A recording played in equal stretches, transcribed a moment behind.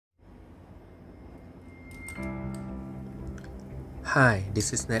Hi,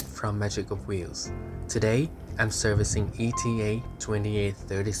 this is Ned from Magic of Wheels. Today, I'm servicing ETA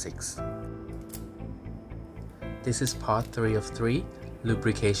 2836. This is part 3 of 3,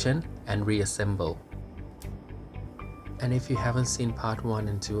 Lubrication and Reassemble. And if you haven't seen part 1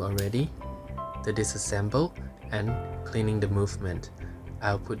 and 2 already, the disassemble and cleaning the movement,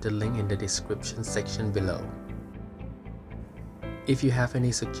 I'll put the link in the description section below. If you have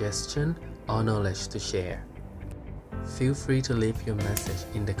any suggestion or knowledge to share, feel free to leave your message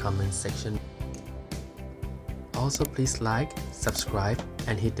in the comment section. Also, please like, subscribe,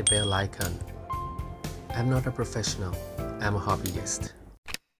 and hit the bell icon. I'm not a professional, I'm a hobbyist.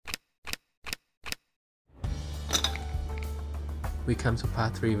 We come to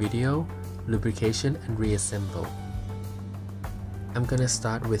part 3 video, Lubrication and Reassemble. I'm gonna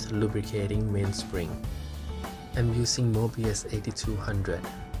start with Lubricating Mainspring. I'm using Mobius 8200.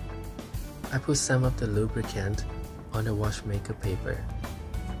 I put some of the lubricant on the watchmaker paper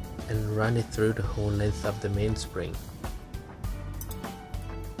and run it through the whole length of the mainspring.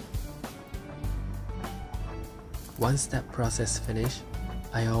 Once that process finished,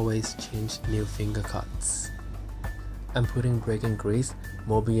 I always change new finger cuts. I'm putting braking grease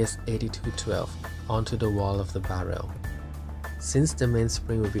Mobius 8212 onto the wall of the barrel. Since the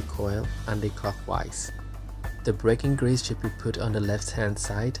mainspring will be coiled anti-clockwise, the braking grease should be put on the left-hand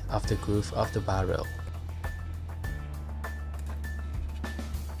side of the groove of the barrel.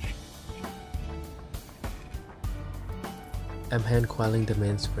 I'm hand coiling the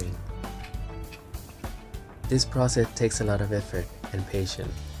mainspring. This process takes a lot of effort and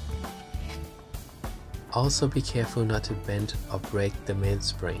patience. Also be careful not to bend or break the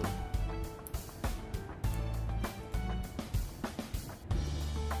mainspring.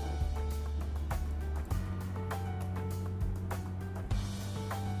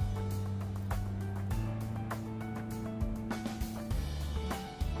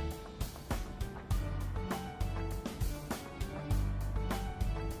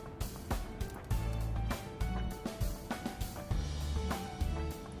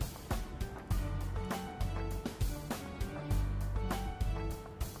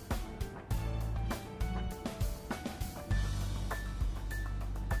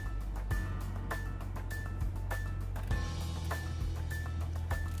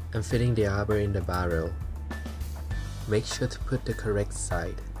 I'm fitting the arbor in the barrel. Make sure to put the correct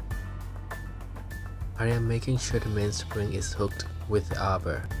side. I am making sure the mainspring is hooked with the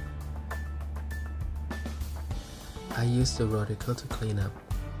arbor. I use the rodicle to clean up.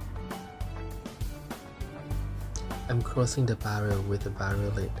 I'm crossing the barrel with the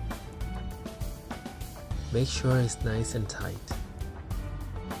barrel lid. Make sure it's nice and tight.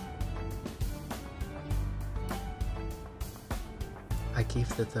 I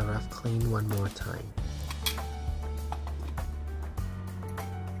give the rough clean one more time.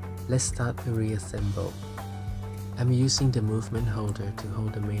 Let's start the reassemble. I'm using the movement holder to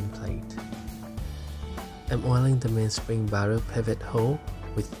hold the main plate. I'm oiling the mainspring barrel pivot hole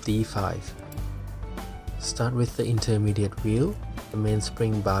with D5. Start with the intermediate wheel, the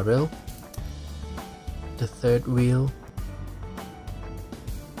mainspring barrel, the third wheel,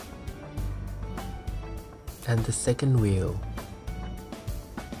 and the second wheel.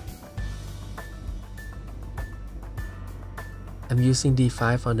 I'm using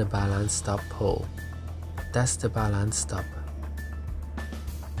D5 on the balance stop pole. That's the balance stop.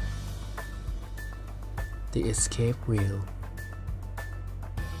 The escape wheel.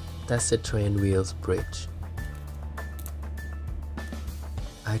 That's the train wheel's bridge.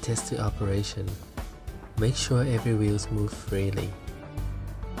 I test the operation. Make sure every wheel moves freely.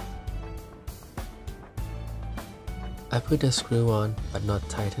 I put the screw on but not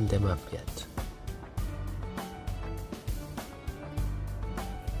tighten them up yet.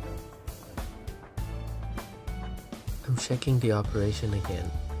 I'm checking the operation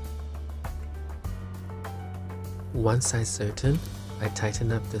again. Once I'm certain, I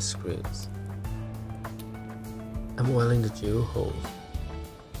tighten up the screws. I'm oiling the jewel hole.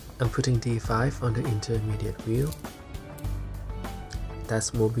 I'm putting D5 on the intermediate wheel.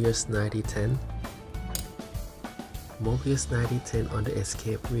 That's Mobius 9010. Mobius 9010 on the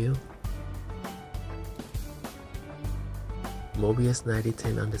escape wheel. Mobius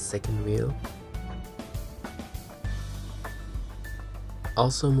 9010 on the second wheel.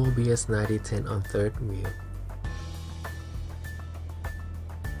 Also Mobius 9010 on third wheel.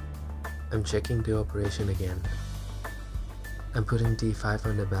 I'm checking the operation again. I'm putting D5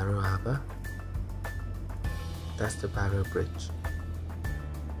 on the barrel arbor. That's the barrel bridge.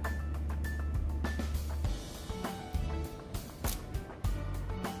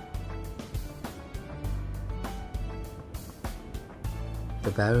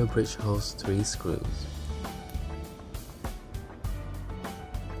 The barrel bridge holds 3 screws.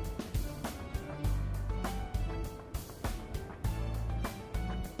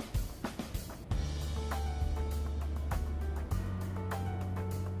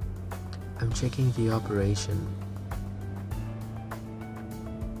 I'm checking the operation.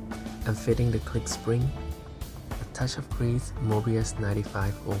 I'm fitting the click spring, a touch of grease, Mobius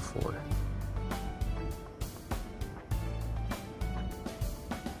 9504.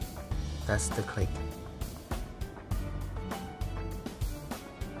 That's the click.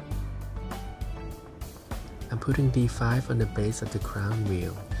 I'm putting D5 on the base of the crown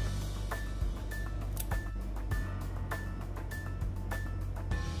wheel.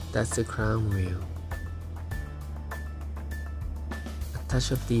 That's the crown wheel. A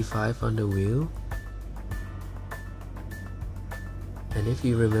touch of D5 on the wheel. And if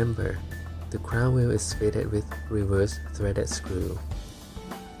you remember, the crown wheel is fitted with reverse threaded screw.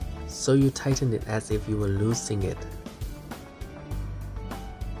 So you tighten it as if you were loosening it.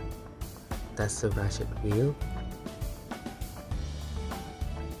 That's the ratchet wheel.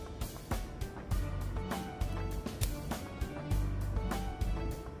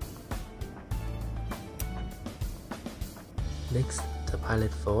 Next, the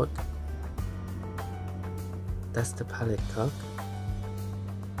pilot fork. That's the pilot cock.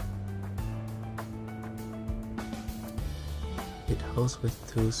 It holds with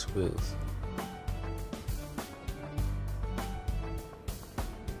 2 screws.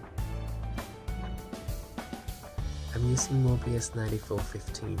 I'm using Mobius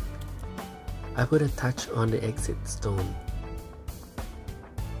 9415. I put a touch on the exit stone.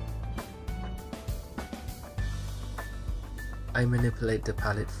 I manipulate the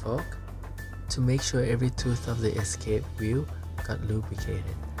pilot fork to make sure every tooth of the escape wheel got lubricated.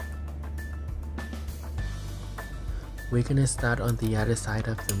 We're gonna start on the other side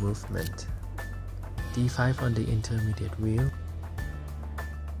of the movement. D5 on the intermediate wheel,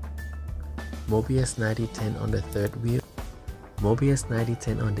 Mobius 9010 on the third wheel, Mobius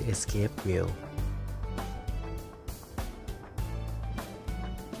 9010 on the escape wheel.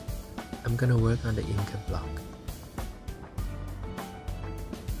 I'm gonna work on the anchor block.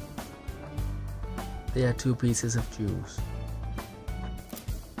 There are 2 pieces of juice.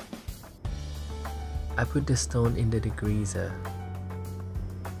 I put the stone in the degreaser.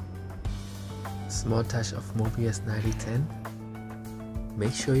 Small touch of Mobius 9010.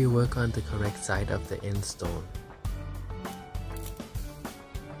 Make sure you work on the correct side of the end stone.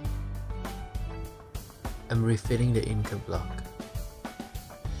 I'm refitting the anchor block.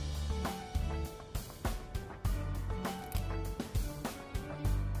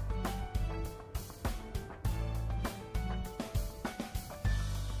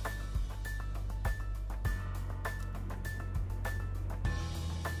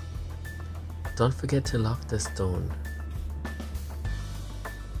 Don't forget to lock the stone.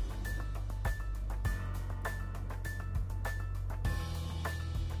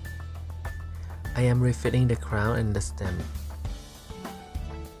 I am refitting the crown and the stem.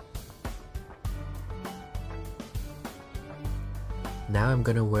 Now I'm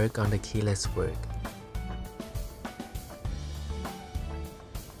gonna work on the keyless work.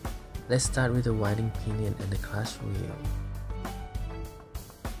 Let's start with the winding pinion and the clutch wheel.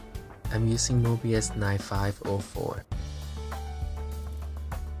 I'm using Mobius 9504.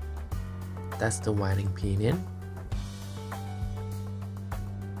 That's the winding pinion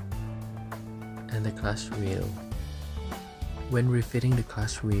and the clutch wheel. When refitting the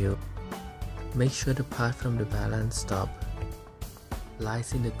clutch wheel, make sure the part from the balance stop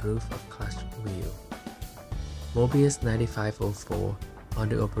lies in the groove of clutch wheel. Mobius 9504 on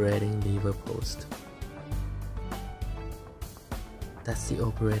the operating lever post. That's the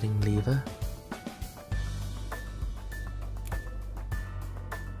operating lever.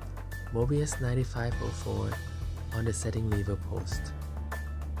 Mobius 9504 on the setting lever post.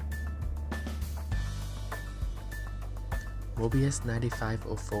 Mobius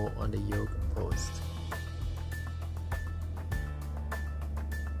 9504 on the yoke post.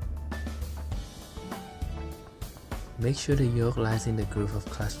 Make sure the yoke lies in the groove of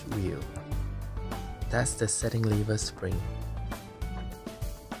clutch wheel. That's the setting lever spring.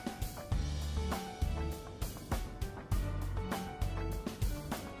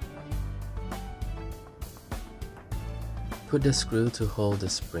 Put the screw to hold the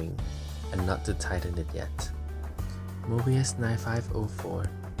spring and not to tighten it yet. Mobius 9504,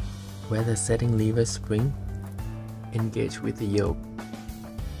 where the setting lever spring, engage with the yoke.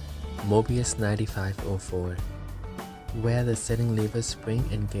 Mobius 9504, where the setting lever spring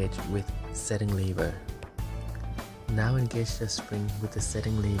engage with setting lever. Now engage the spring with the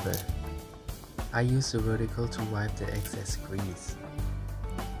setting lever. I use the vertical to wipe the excess grease.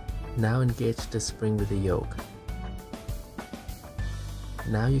 Now engage the spring with the yoke.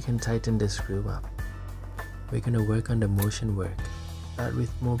 Now you can tighten the screw up. We're gonna work on the motion work. Start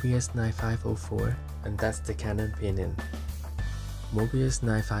with Mobius 9504, and that's the cannon pinion. Mobius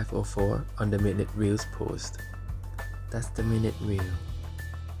 9504 on the minute wheels post. That's the minute wheel.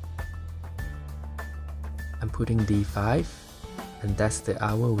 I'm putting D5, and that's the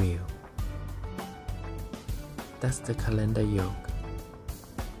hour wheel. That's the calendar yoke.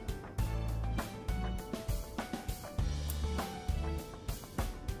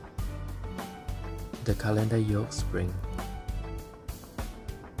 The calendar yoke spring.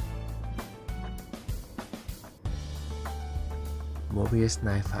 Mobius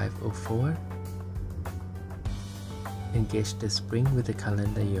 9504. Engage the spring with the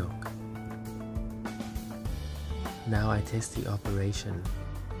calendar yoke. Now I test the operation.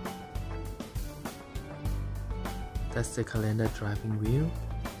 That's the calendar driving wheel.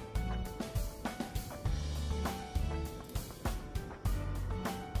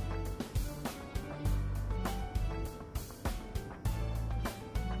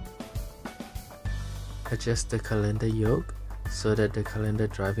 Adjust the calendar yoke so that the calendar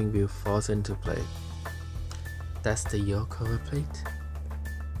driving wheel falls into place. That's the yoke cover plate.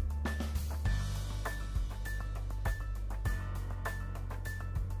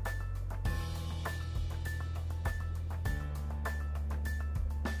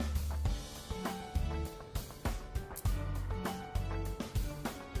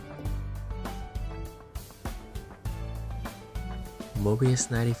 Mobius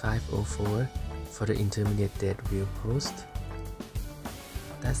 9504 for the intermediate dead wheel post.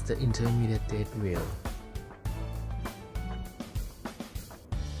 That's the intermediate dead wheel.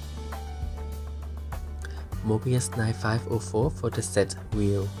 Mobius 9504 for the set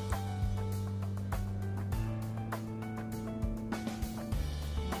wheel.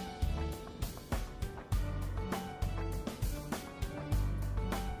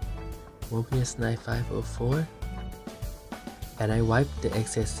 Mobius 9504, and I wipe the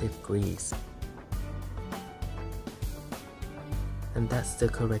excessive grease. And that's the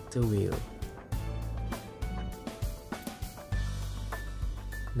corrector wheel.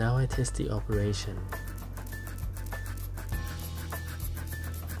 Now I test the operation.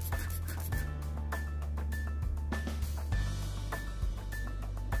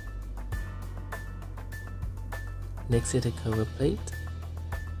 Next is the cover plate.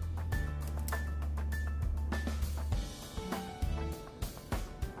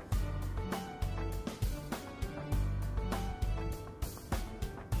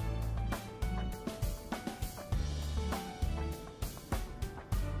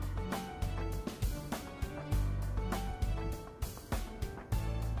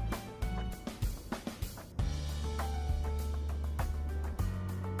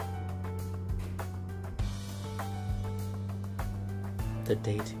 The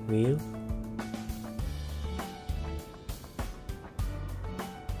date wheel,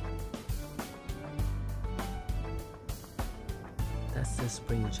 that's the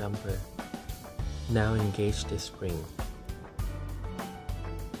spring jumper. Now engage the spring.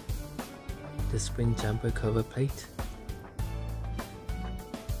 The spring jumper cover plate,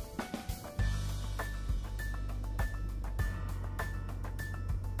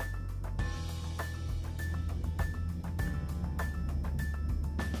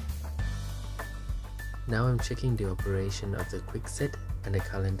 now I'm checking the operation of the quick set and the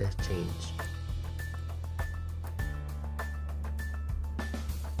calendar change.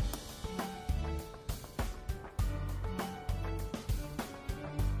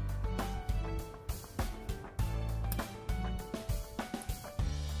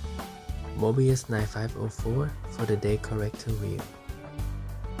 Mobius 9504 for the day corrector wheel.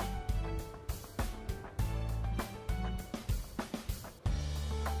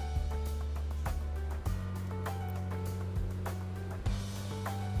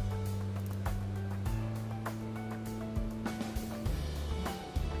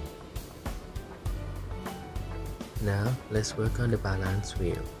 Now let's work on the balance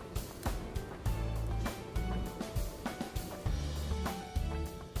wheel.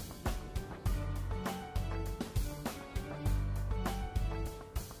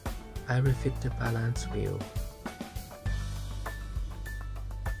 I refit the balance wheel.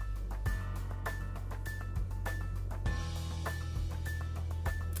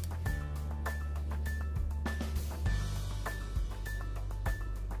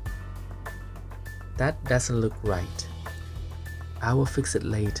 That doesn't look right. I will fix it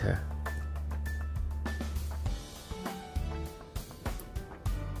later.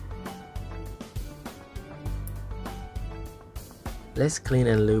 Let's clean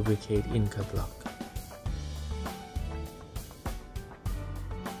and lubricate Inca block.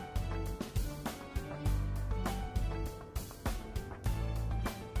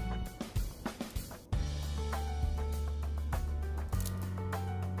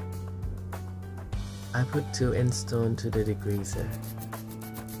 I put 2 end stones to the degreaser.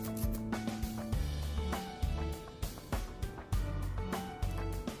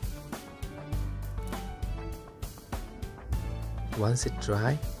 Once it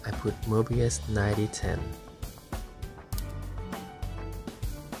dry, I put Mobius 9010.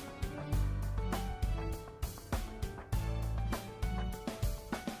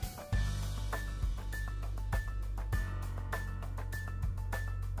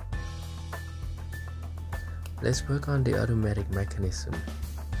 Let's work on the automatic mechanism.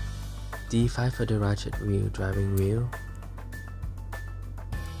 D5 for the ratchet wheel driving wheel.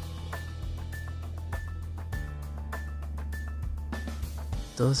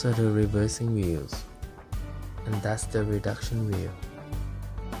 Those are the reversing wheels, and that's the reduction wheel.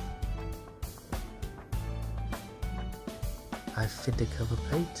 I fit the cover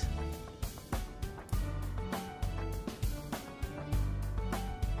plate.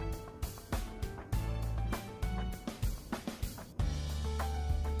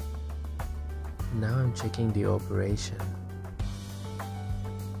 Now I'm checking the operation.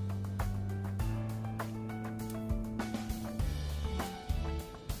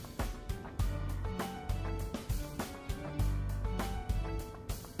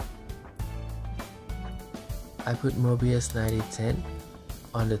 I put Mobius 9010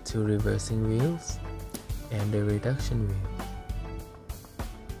 on the 2 reversing wheels and the reduction wheel,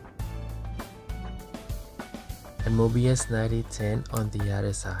 and Mobius 9010 on the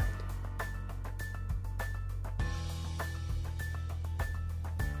other side.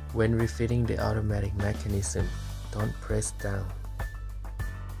 When refitting the automatic mechanism, don't press down.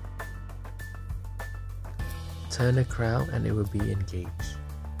 Turn the crown and it will be engaged.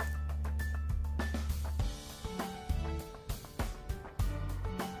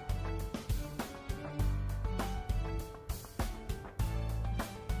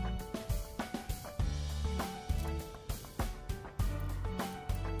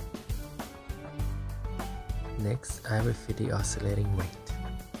 Next, I will fit the oscillating weight.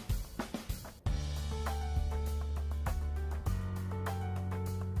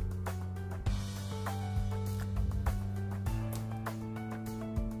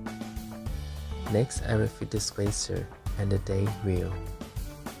 Next, I will fit the spacer and the day wheel.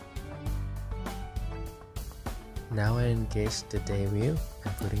 Now I engage the day wheel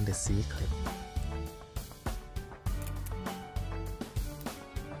and putting the C-clip.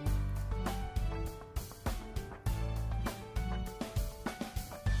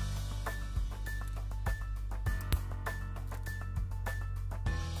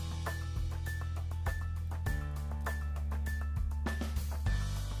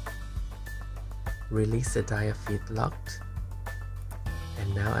 Release the dial feed locked,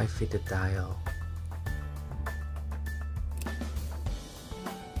 and now I fit the dial.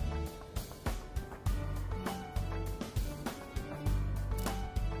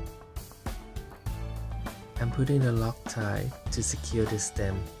 I'm putting a lock tie to secure the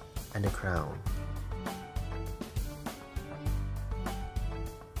stem and the crown.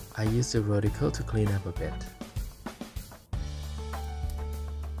 I use the vertical to clean up a bit.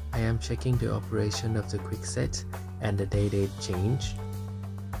 I am checking the operation of the quickset and the date change.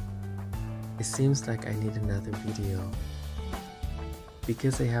 It seems like I need another video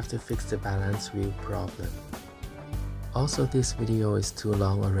because I have to fix the balance wheel problem. Also, this video is too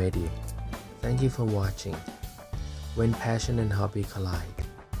long already. Thank you for watching. When passion and hobby collide.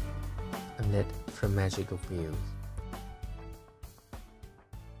 I'm Ned from Magic of Wheels.